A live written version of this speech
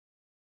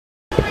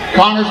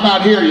Conor's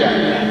not here yet.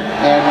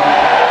 And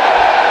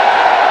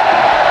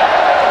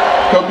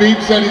Khabib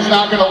said he's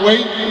not going to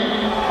wait.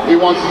 He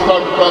wants to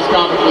start the press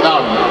conference without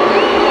him.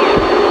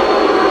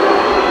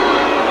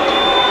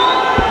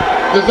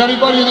 Does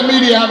anybody in the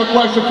media have a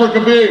question for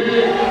Khabib?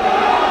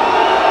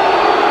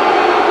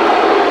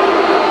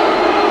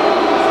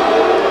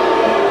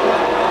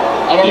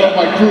 I don't know if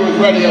my crew is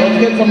ready. Let's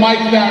get some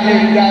mics down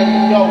here, you guys.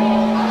 Let's go.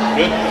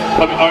 Good.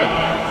 All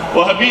right.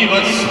 Well, Khabib,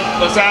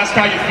 let's ask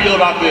how you feel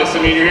about this. I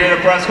mean, you're here at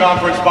a press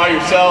conference by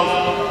yourself.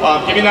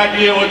 Give me an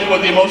idea what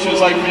the emotion is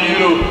like for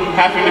you,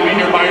 having to be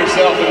here by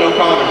yourself and no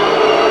Conor.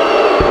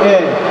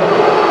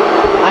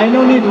 Yeah. I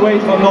don't need to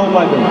wait for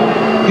nobody.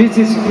 This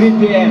is 3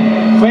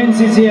 p.m.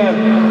 Friends is here,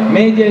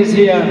 media is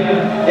here,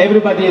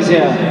 everybody is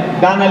here.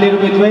 Done a little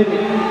bit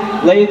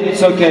late,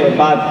 it's okay.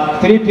 But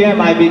 3 p.m.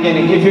 I'm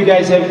beginning. If you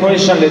guys have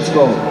questions, let's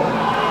go. Well,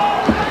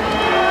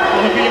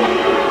 Khabib,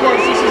 of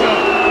course, this is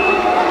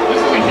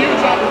a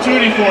huge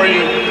opportunity for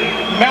you.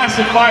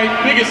 Massive fight,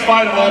 biggest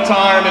fight of all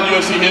time in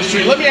UFC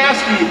history. Let me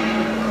ask you,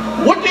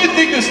 what do you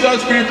think this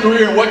does for your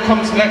career and what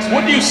comes next?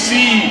 What do you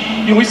see?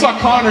 You know, we saw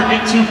Conor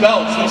get 2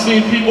 belts. We've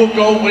seen people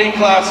go weight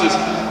classes.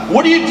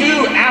 What do you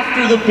do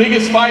after the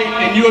biggest fight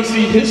in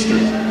UFC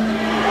history?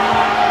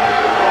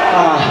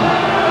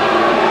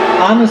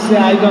 Honestly,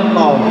 I don't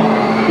know,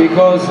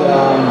 because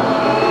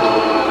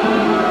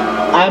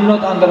I'm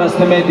not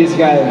underestimate this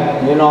guy,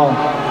 you know.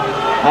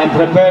 I'm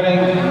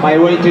preparing, my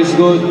weight is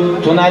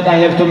good. Tonight I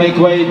have to make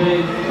weight,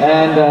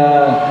 and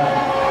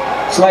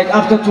it's like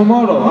after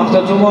tomorrow.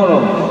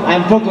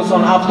 I'm focused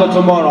on after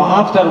tomorrow.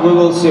 After, we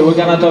will see. We're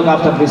gonna talk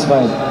after this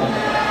fight.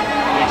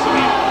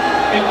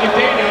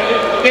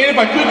 Dana, if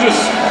I could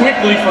just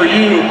quickly for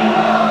you,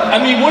 I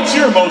mean, what's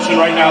your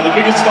emotion right now? The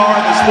biggest star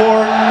in the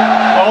sport,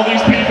 all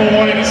these people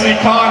wanting to see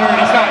Conor,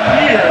 and he's not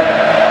here.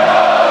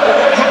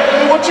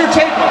 What's your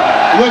take on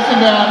it?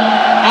 Listen, man,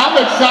 I'm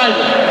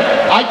excited.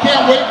 I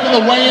can't wait for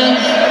the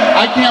weigh-ins.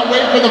 I can't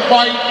wait for the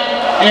fight.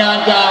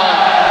 And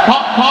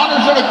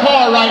Conor's in the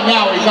car right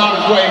now. He's on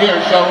his way here,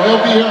 so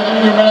he'll be here in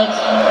a few minutes.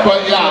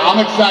 But yeah,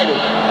 I'm excited.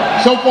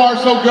 So far,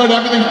 so good.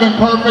 Everything's been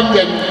perfect,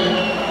 and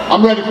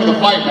I'm ready for the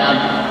fight, man.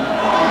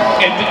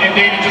 And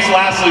Dana, just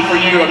lastly for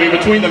you, I mean,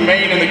 between the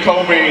main and the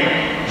co-main,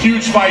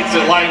 huge fights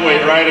at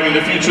lightweight, right? I mean,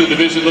 the future of the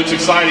division looks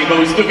exciting, but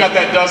we still got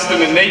that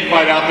Dustin and Nate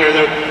fight out there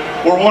that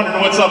we're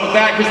wondering what's up with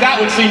that, because that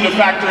would seem to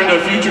factor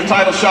into a future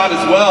title shot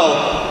as well.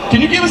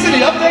 Can you give us any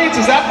updates?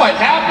 Is that fight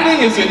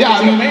happening? Is it,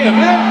 the main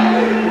event?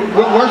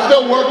 We're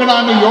still working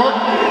on New York,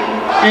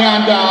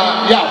 and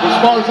yeah, as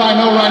far as I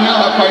know right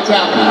now, that fight's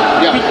happening.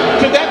 Yeah.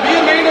 Could that be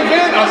a main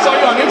event? I saw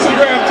you on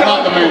Instagram.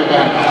 Not the main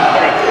event.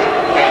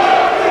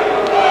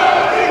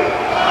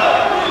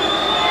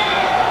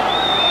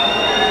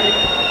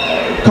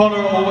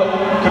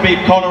 Okay.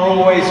 Conor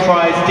always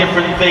tries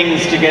different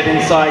things to get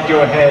inside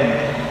your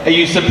head. Are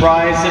you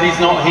surprised that he's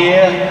not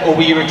here, or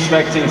were you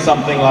expecting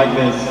something like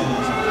this?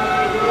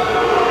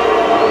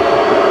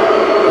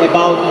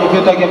 If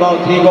you talk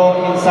about he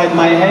go inside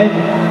my head,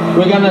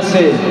 we're gonna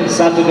see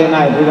Saturday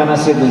night. We're gonna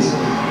see this.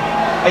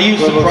 Are you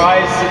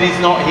surprised that he's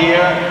not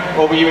here,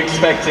 or were you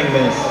expecting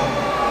this?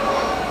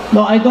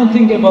 No, I don't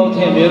think about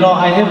him. You know,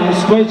 I have a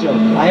schedule.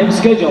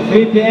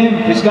 3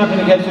 p.m. This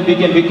company has to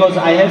begin because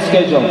I have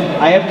schedule.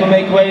 I have to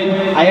make weight.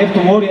 I have to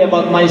worry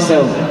about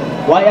myself.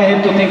 Why I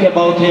have to think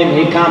about him?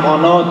 He come or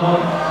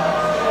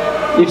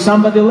not? If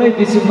somebody late,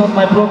 this is not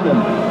my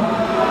problem.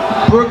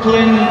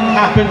 Brooklyn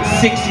happened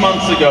 6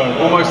 months ago,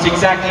 almost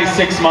exactly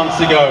 6 months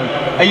ago.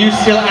 Are you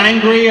still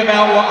angry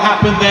about what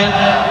happened then?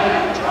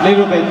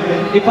 Little bit.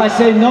 If I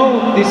say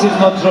no, this is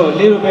not true.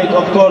 Little bit,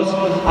 of course,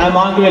 I'm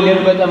angry, a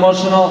little bit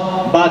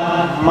emotional, but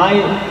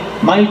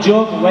my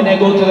job, when I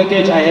go to the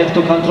cage, I have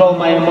to control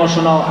my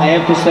emotional, I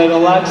have to stay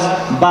relaxed,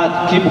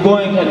 but keep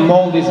going and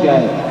mold this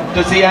guy.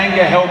 Does the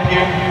anger help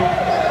you?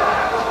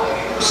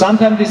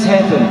 Sometimes this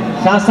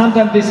happens,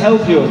 sometimes this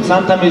helps you,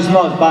 sometimes it's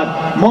not,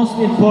 but most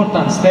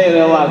important, stay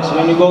relaxed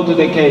when you go to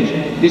the cage.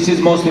 This is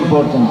most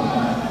important.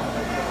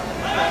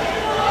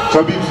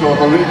 Khabib,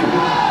 салам алейкум.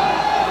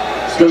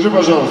 Скажи,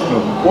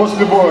 пожалуйста,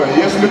 после боя,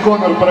 если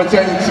Конор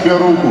протянет тебе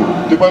руку,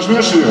 ты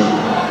пожмешь ее?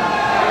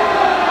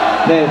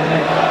 Нет.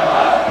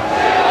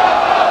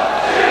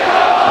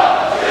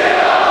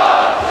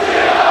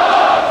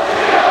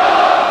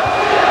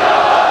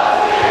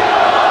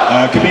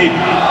 Khabib,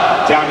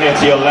 down here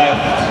to your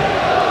left.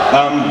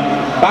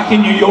 Back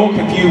in New York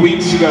a few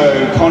weeks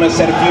ago, Conor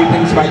said a few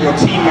things about your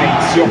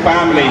teammates, your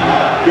family,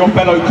 your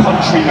fellow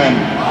countrymen.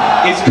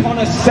 Is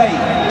Conor safe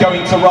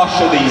going to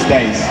Russia these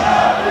days?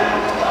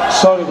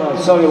 Sorry, bro.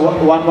 Sorry.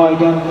 One more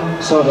again.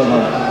 Sorry, bro.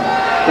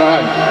 Go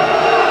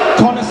ahead.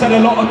 Conor said a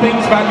lot of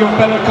things about your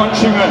fellow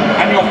countrymen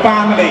and your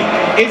family.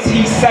 Is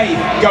he safe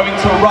going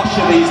to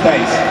Russia these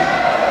days?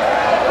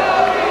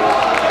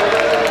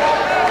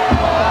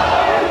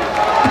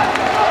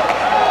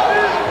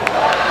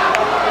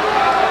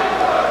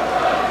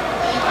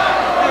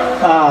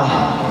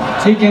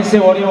 He can say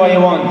whatever he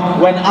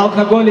wants. When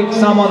alcoholic,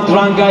 someone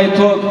drunk guy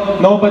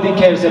talk, nobody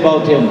cares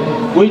about him.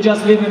 We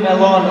just leave him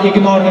alone,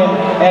 ignore him,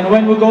 and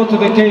when we go to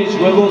the cage,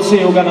 we will see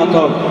who's gonna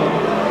talk.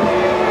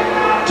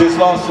 Just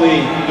lastly,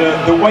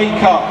 the weight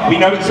cut. We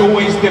know it's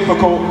always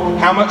difficult.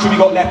 How much have you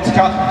got left to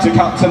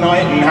cut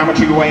tonight, and how much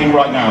are you weighing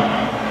right now?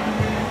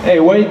 Hey,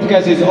 weight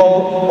cut is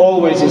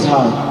always is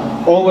hard.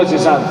 Always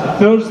is hard.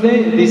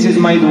 Thursday, this is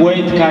my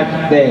weight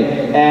cut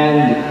day,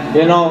 and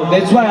you know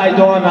that's why I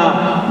don't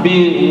wanna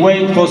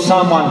wait for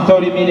someone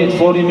 30 minutes,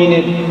 40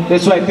 minutes.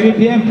 That's why 3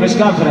 p.m. press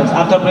conference.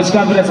 After press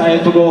conference, I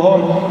have to go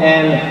home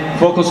and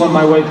focus on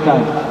my weight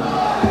cut.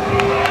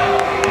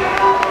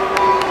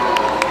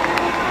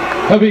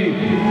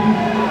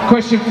 Khabib,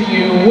 question for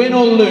you: win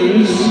or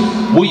lose,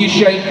 will you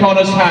shake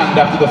Conor's hand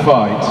after the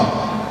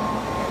fight?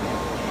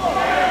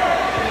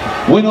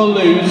 Win or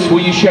lose, will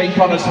you shake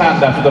Conor's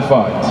hand after the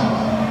fight?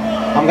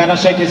 I'm gonna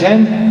shake his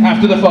hand?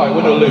 After the fight,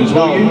 win or lose,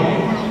 will you?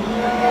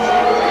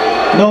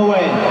 No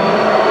way.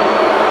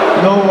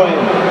 No way.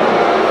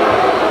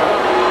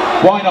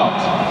 Why not?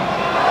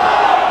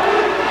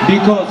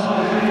 Because...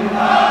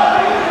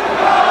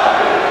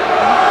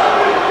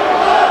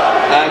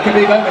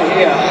 Khabib, over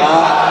here,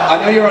 I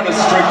know you're on a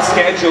strict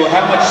schedule.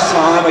 How much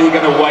time are you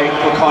going to wait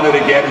for Conor to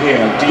get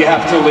here? Do you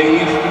have to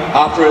leave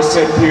after a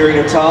set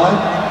period of time?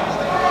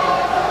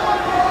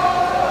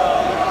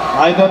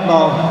 I don't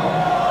know.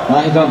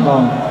 I don't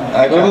know.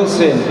 Okay. We will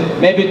see.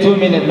 Maybe 2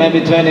 minutes,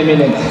 maybe 20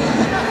 minutes.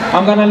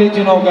 I'm gonna let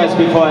you know, guys,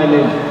 before I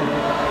leave.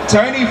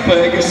 Tony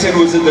Ferguson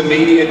was at the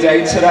media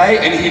day today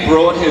and he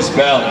brought his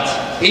belt.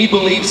 He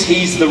believes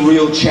he's the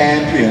real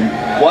champion.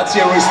 What's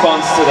your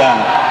response to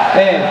that?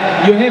 Hey,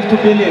 you have to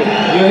believe.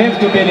 You have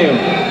to believe.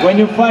 When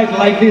you fight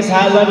like this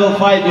high-level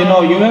fight, you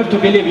know, you have to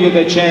believe you're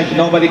the champ.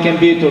 Nobody can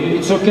beat you.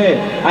 It's okay.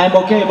 I'm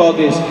okay about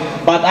this.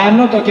 But I'm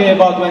not okay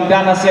about when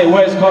Dana say,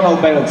 where's Conor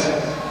belts?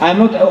 I'm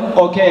not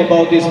okay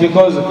about this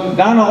because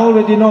Dana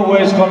already know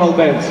where is Conor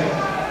belts.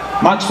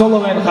 Max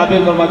Holloway and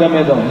Khabib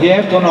Nurmagomedov. He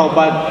have to know,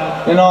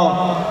 but you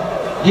know,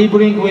 he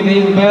bring with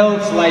him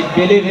belts, like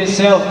believe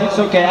himself. It's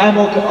okay. I'm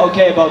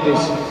okay about this.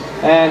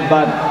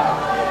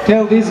 But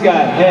tell this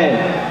guy,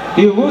 hey,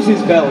 he lose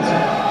his belts.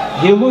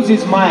 He lose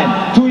his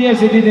mind. 2 years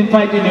he didn't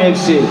fight in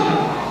UFC.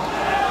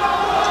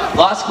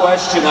 Last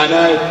question. I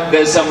know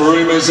there's some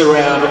rumors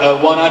around a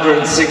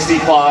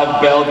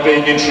 165 belt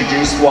being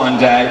introduced one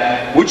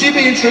day. Would you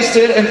be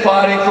interested in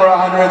fighting for a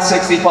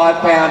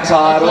 165-pound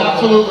title?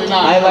 Absolutely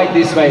not. I like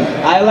this weight.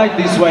 I like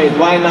this weight.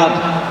 Why not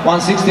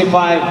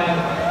 165,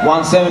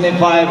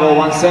 175 or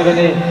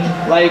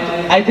 170? Like,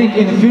 I think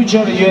in the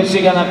future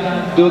UFC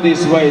gonna do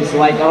these weights.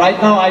 Like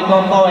right now I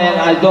don't know, and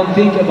I don't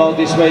think about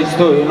these weights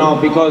too, you know,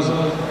 because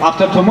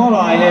after tomorrow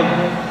I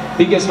have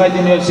biggest fight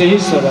in UFC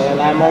history,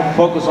 and I'm more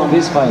focused on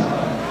this fight.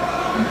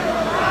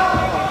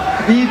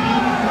 Khabib,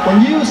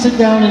 when you sit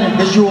down and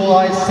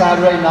visualize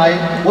Saturday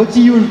night, what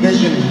do you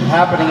envision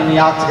happening in the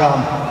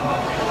octagon?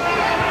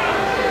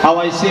 How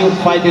I see the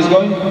fight is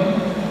going?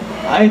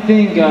 I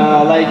think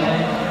like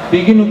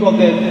beginning of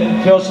the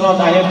first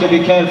round, I have to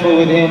be careful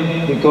with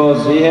him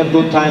because he have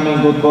good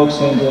timing, good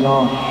boxing, you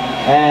know.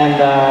 And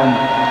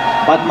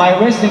but my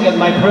wrestling is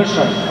my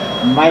pressure.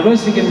 My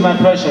wrestling is my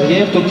pressure. He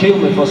have to kill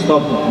me for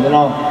stopping, you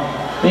know.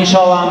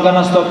 Inshallah, I'm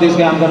gonna stop this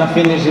guy. I'm gonna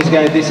finish this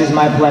guy. This is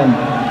my plan.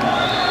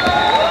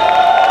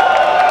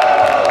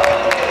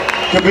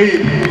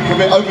 Khabib,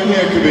 over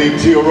here,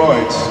 Khabib, to your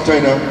right,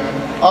 Dana.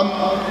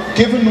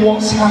 Given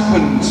what's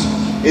happened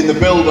in the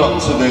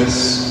build-up to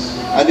this,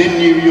 and in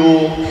New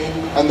York,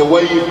 and the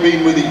way you've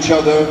been with each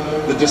other,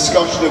 the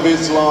discussion of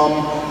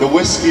Islam, the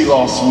whiskey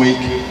last week,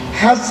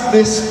 has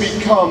this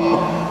become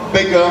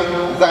bigger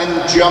than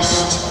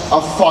just a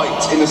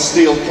fight in a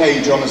steel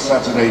cage on a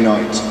Saturday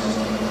night?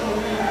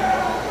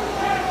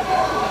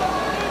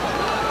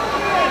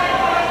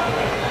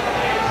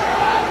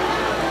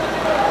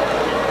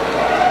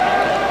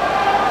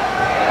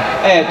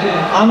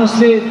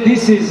 Honestly,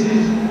 this is,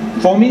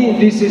 for me,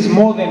 this is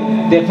more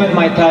than defend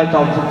my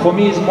title. For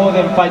me, it's more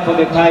than fight for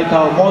the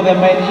title, more than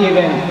main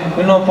event.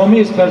 You know, for me,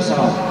 it's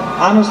personal.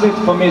 Honestly,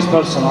 for me, it's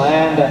personal.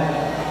 And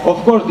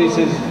of course, this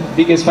is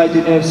biggest fight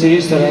in UFC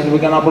history, and we're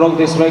gonna break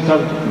this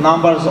record.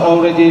 Numbers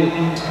already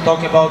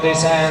talk about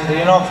this, and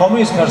you know, for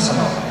me, it's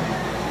personal.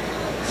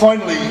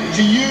 Finally,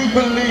 do you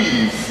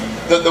believe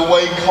that the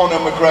way Conor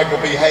McGregor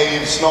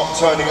behaves, not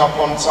turning up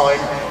on time,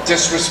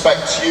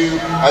 disrespects you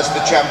as the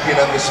champion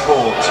of the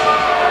sport?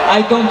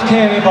 I don't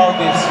care about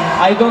this.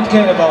 I don't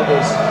care about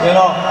this. You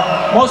know,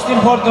 most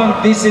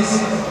important, this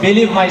is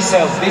believe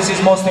myself. This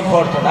is most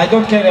important. I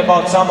don't care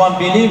about someone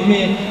believe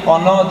me or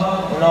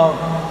not. You know,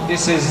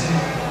 this is,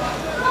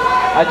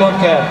 I don't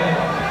care.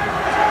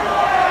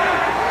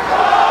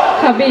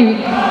 Khabib,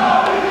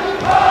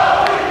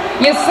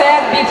 you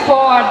said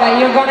before that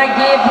you're gonna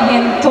give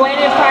him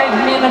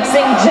 25 minutes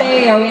in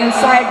jail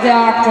inside the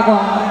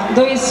octagon.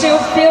 Do you still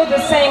feel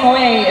the same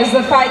way? Is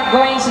the fight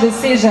going to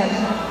decision?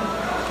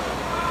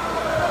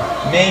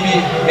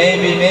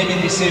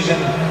 Maybe decision.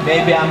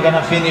 Maybe I'm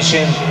gonna finish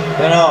him,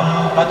 you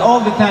know. But all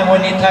the time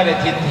when he tired,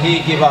 he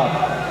give up.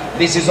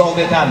 This is all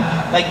the time.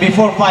 Like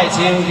before fights,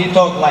 he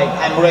talk like,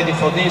 I'm ready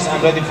for this,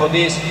 I'm ready for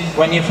this.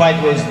 When he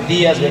fight with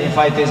Diaz, when he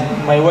fight with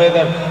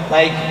Mayweather,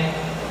 like,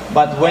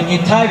 but when he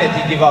tired,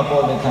 he give up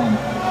all the time.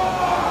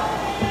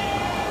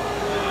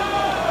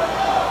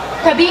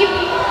 Khabib,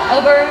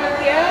 over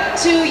here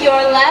to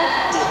your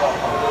left.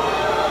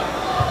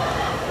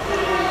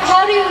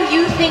 How do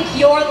you think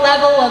your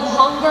level of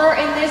hunger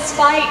in this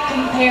fight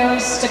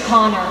compares to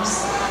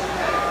Conor's?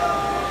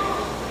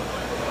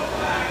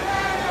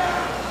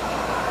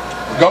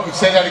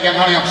 Say that again,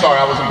 honey. I'm sorry,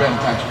 I wasn't paying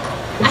attention.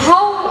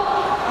 How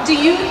do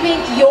you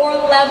think your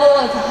level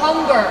of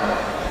hunger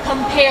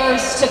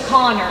compares to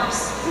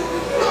Conor's?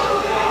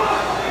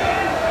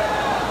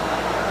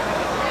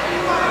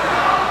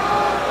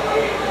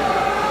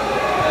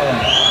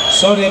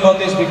 Sorry about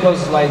this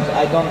because like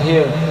I don't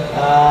hear.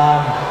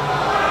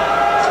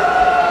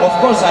 Of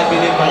course I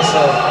believe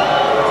myself.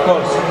 Of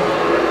course.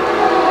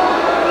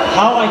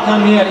 How I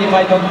come here if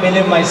I don't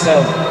believe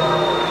myself?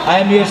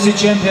 I am UFC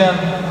champion,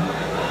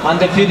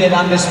 undefeated,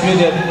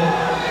 undisputed.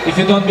 If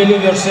you don't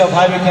believe yourself,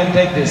 how you can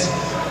take this?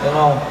 You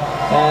know.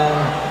 And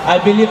I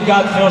believe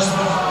God first,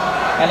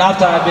 and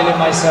after I believe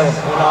myself.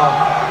 You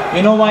know.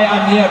 You know why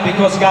I'm here?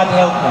 Because God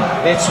helped me.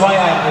 That's why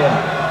I'm here.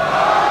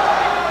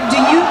 Do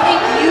you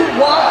think you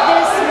want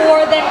this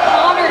more than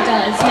Conor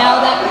does,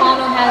 now that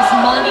Conor has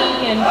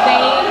money and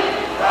fame?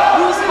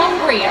 Who's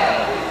hungrier?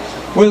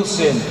 We'll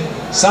see.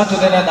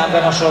 Saturday night I'm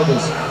gonna show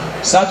this.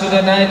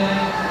 Saturday night,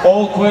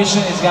 all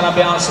question is gonna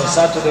be answered.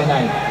 Saturday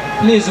night.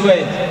 Please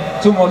wait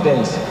 2 more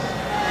days.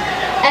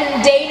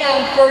 And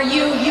Dana, for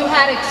you, you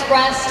had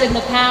expressed in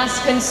the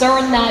past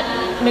concern that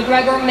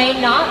McGregor may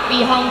not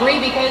be hungry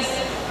because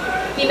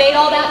he made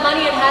all that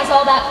money and has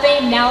all that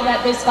fame. Now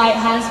that this fight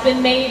has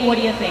been made, what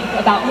do you think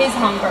about his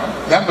hunger?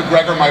 That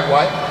McGregor might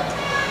what?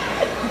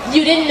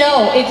 You didn't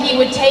know if he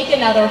would take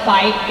another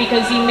fight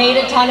because he made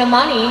a ton of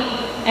money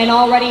and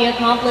already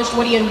accomplished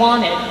what he had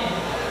wanted.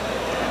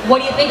 What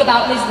do you think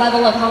about his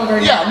level of hunger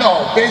now? Yeah,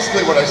 no,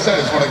 basically what I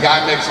said is when a guy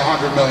makes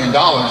 $100 million,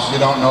 you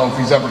don't know if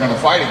he's ever going to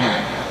fight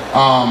again.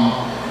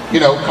 You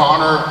know,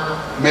 Conor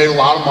made a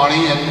lot of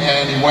money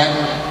and he went,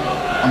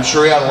 I'm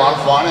sure he had a lot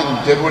of fun and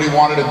did what he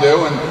wanted to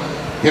do. And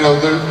you know,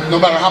 no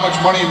matter how much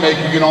money you make,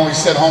 you can only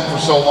sit home for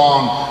so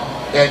long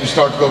and you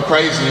start to go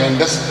crazy. And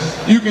this,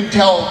 you can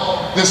tell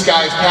this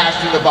guy is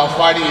passionate about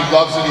fighting. He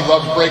loves it. He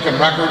loves breaking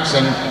records,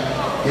 and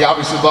he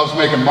obviously loves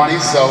making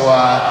money. So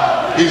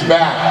he's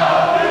back.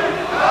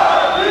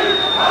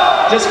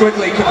 Just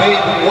quickly, Khabib,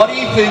 what do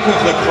you think of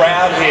the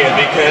crowd here?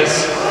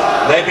 Because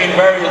they've been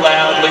very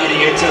loud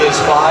leading into this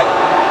fight.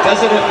 Does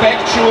it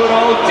affect you at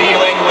all,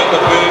 dealing with the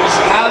boos?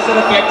 How's it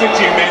affected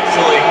you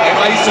mentally? And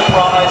are you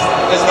surprised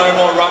there's no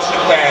more Russian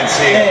fans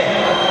here? Hey,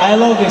 I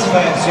love these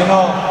fans, you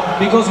know,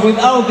 because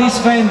without these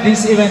fans,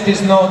 this event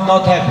is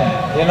not happen,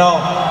 you know.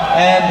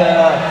 And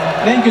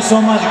thank you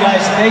so much,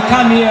 guys. They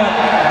come here,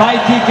 buy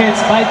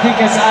tickets,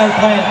 I'll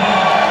play.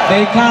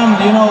 They come,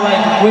 you know,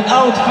 like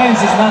without fans,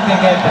 is nothing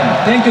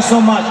happen. Thank you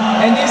so much.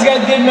 And these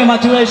guys give me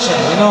motivation,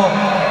 you know.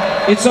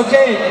 It's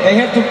okay.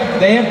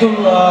 They have to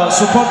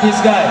support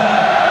this guy.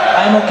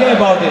 I'm okay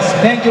about this.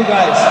 Thank you,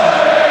 guys.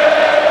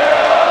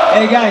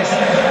 Hey, guys,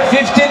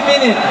 15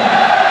 minutes.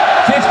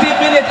 15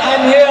 minutes,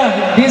 I'm here.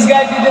 This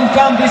guy didn't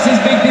come. This is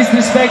big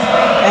disrespect.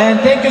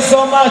 And thank you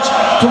so much.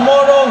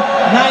 Tomorrow, 9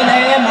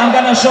 a.m., I'm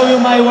going to show you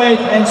my weight.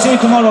 And see you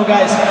tomorrow,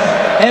 guys.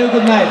 Have a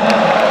good night.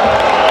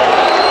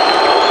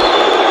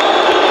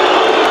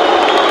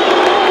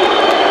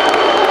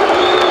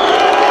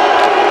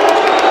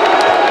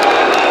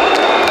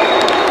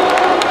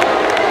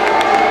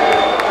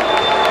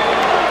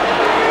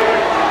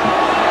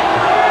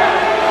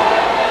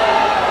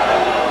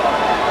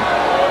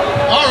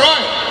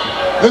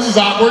 This is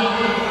awkward.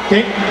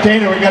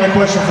 Dana, we got a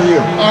question for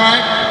you. All right.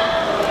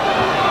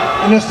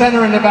 In the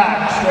center and the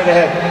back, straight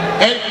ahead.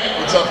 Hey,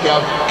 what's up,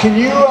 Kev? Can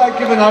you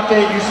give an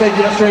update? You said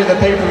yesterday the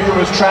pay-per-view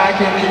was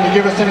tracking. Can you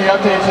give us any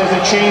updates? Has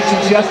it changed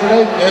since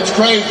yesterday? It's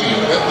crazy.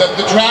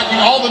 The tracking,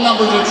 all the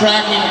numbers are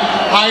tracking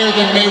higher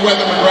than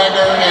Mayweather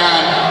McGregor,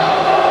 and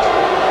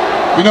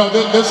you know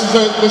this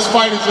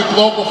fight is a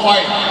global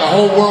fight. The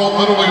whole world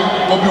literally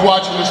will be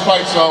watching this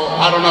fight. So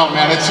I don't know,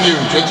 man. It's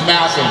huge. It's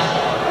massive.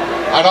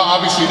 I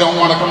obviously don't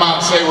want to come out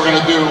and say we're going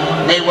to do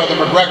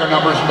Mayweather-McGregor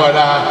numbers, but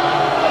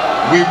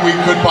we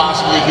could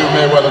possibly do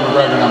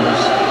Mayweather-McGregor numbers.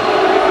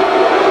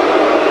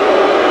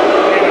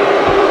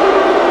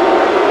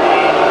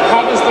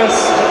 How does this,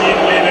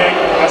 Khabib leaving,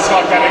 I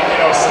saw getting,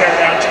 stare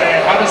down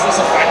today, how does this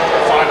affect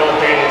the final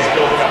days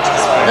building up to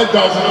this fight? It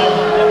doesn't.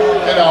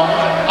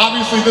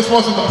 Obviously this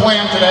wasn't the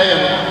plan today,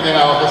 and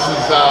this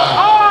is,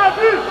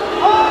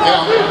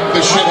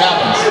 this shit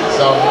happens.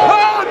 So.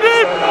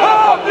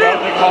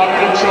 Conor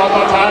didn't show up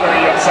on time, or are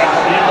you upset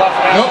Khabib left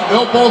now?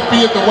 They'll both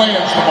be at the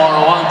weigh-ins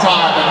tomorrow on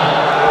time,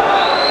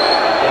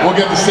 and we'll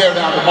get the stare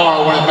down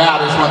tomorrow when it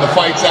matters, when the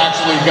fight's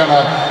actually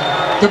gonna.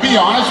 To be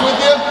honest with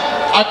you,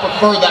 I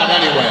prefer that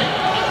anyway.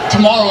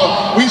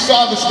 Tomorrow, we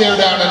saw the stare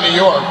down in New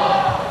York.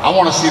 I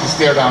want to see the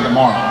stare down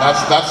tomorrow.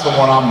 That's the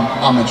one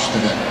I'm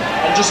interested in.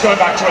 And just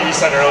going back to what you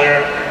said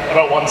earlier,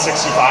 about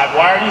 165.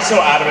 Why are you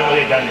so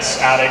adamantly against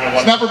adding a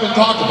It's never been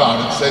talked about.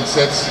 It's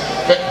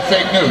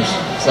fake news.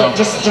 So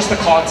just the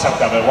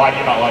concept of it. Why do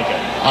you not like it?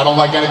 I don't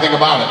like anything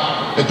about it.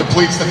 It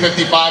depletes the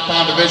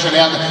 55-pound division,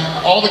 and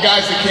all the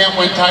guys that can't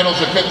win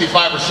titles at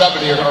 55 or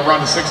 70 are going to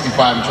run to 65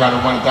 and try to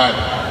win a title.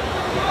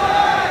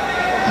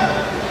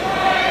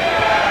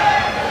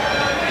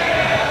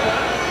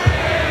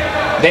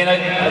 Dana,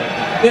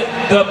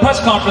 the press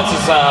conference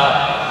is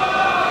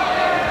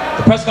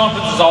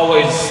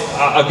always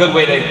a good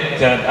way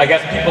to I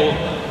guess, people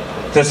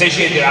to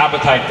satiate their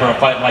appetite for a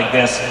fight like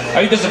this.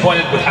 Are you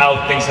disappointed with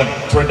how things have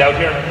turned out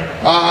here?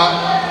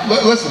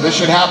 Listen, this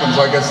shit happens,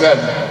 like I said.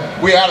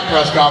 We had a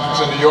press conference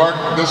in New York.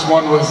 This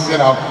one was, you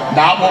know,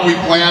 not what we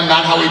planned,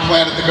 not how we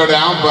planned it to go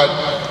down, but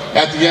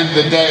at the end of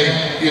the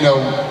day, you know,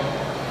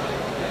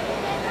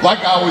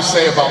 like I always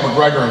say about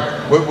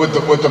McGregor,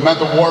 with the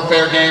mental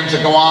warfare games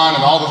that go on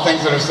and all the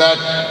things that are said,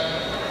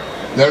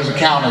 there's a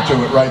counter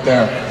to it right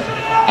there.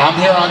 I'm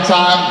here on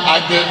time.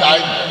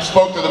 I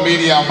spoke to the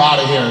media. I'm out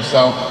of here,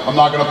 so I'm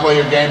not going to play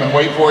your game and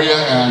wait for you.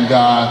 And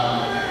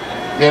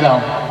you know,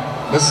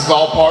 this is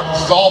all part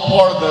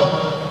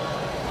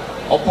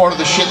of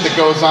the shit that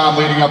goes on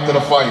leading up to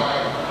the fight.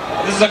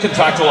 This is a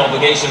contractual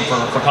obligation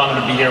for Conor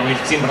to be here. We've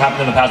seen what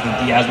happened in the past with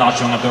Diaz not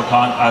showing up to a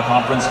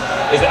conference.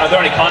 Are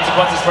there any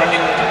consequences for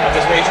anything of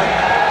this nature?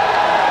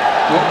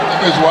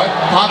 Is what?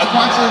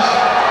 Consequences?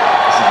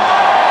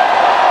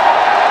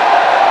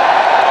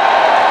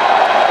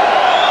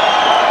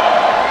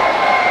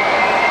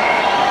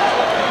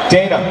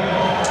 Dana,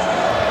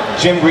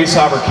 Jim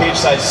Greasehaber, cage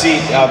side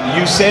seat.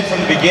 You said from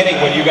the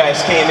beginning when you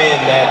guys came in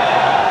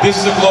that this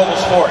is a global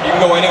sport. You can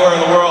go anywhere in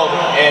the world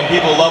and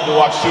people love to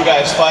watch two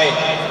guys fight.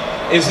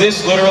 Is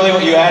this literally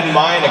what you had in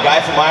mind? A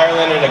guy from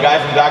Ireland and a guy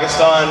from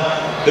Dagestan,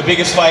 the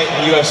biggest fight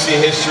in UFC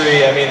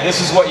history. I mean,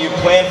 this is what you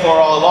planned for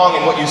all along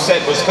and what you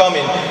said was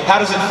coming. How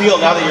does it feel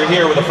now that you're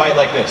here with a fight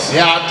like this?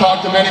 Yeah, I've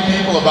talked to many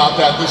people about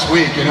that this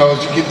week. You know,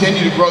 as you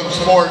continue to grow the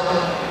sport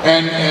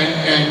and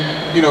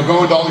you know,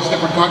 go into all these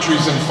different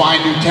countries and find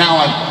new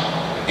talent,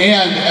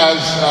 and as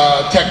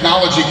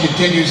technology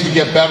continues to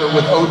get better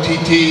with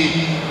OTT,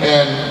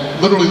 and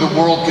literally the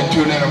world can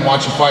tune in and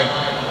watch a fight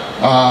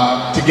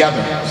together.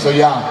 So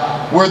yeah.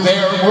 We're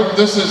there.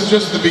 This is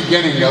just the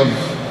beginning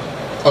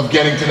of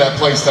getting to that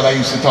place that I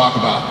used to talk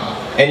about.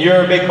 And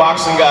you're a big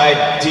boxing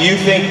guy. Do you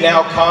think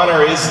now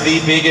Conor is the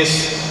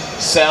biggest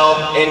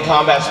sell in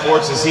combat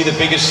sports? Is he the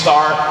biggest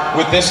star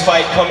with this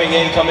fight coming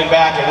in, coming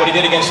back, and what he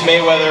did against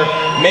Mayweather?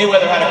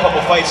 Mayweather had a couple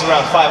fights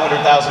around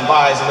 500,000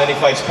 buys, and then he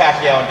fights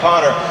Pacquiao and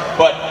Conor.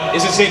 But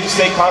is it safe to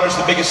say Conor's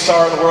the biggest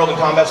star in the world in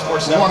combat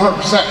sports now? 100%.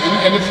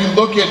 And if you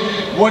look at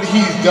what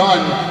he's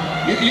done,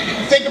 you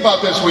think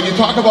about this, when you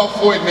talk about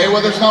Floyd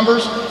Mayweather's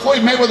numbers,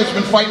 Floyd Mayweather's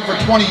been fighting for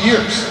 20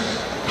 years.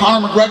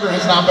 Conor McGregor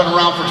has not been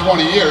around for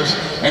 20 years,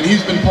 and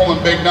he's been pulling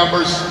big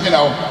numbers, you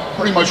know,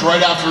 pretty much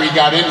right after he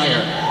got in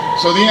here.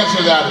 So the answer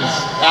to that is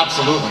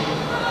absolutely.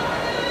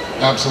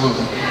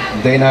 Absolutely.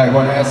 Dana, I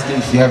want to ask you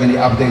if you have any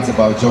updates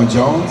about John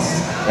Jones,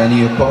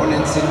 any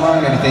opponents in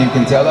mind, anything you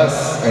can tell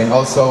us, and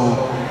also,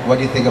 what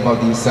do you think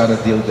about the USADA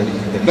deal that he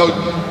did? No,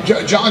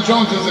 John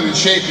Jones isn't in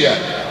shape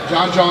yet.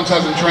 John Jones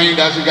hasn't trained,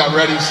 hasn't got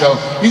ready, so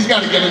he's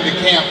got to get into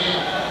camp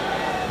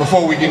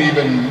before we can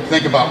even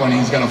think about when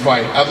he's going to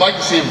fight. I'd like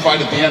to see him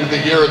fight at the end of the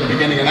year or the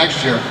beginning of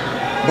next year,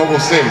 but we'll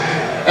see.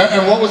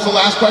 And what was the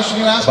last question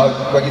you asked?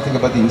 About what do you think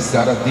about the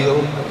USADA deal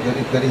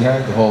that he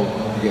had, the whole,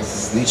 I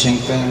guess, snitching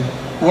thing?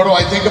 What do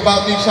I think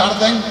about the USADA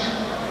thing?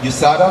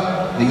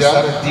 USADA? The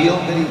USADA deal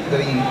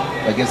that he,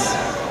 I guess,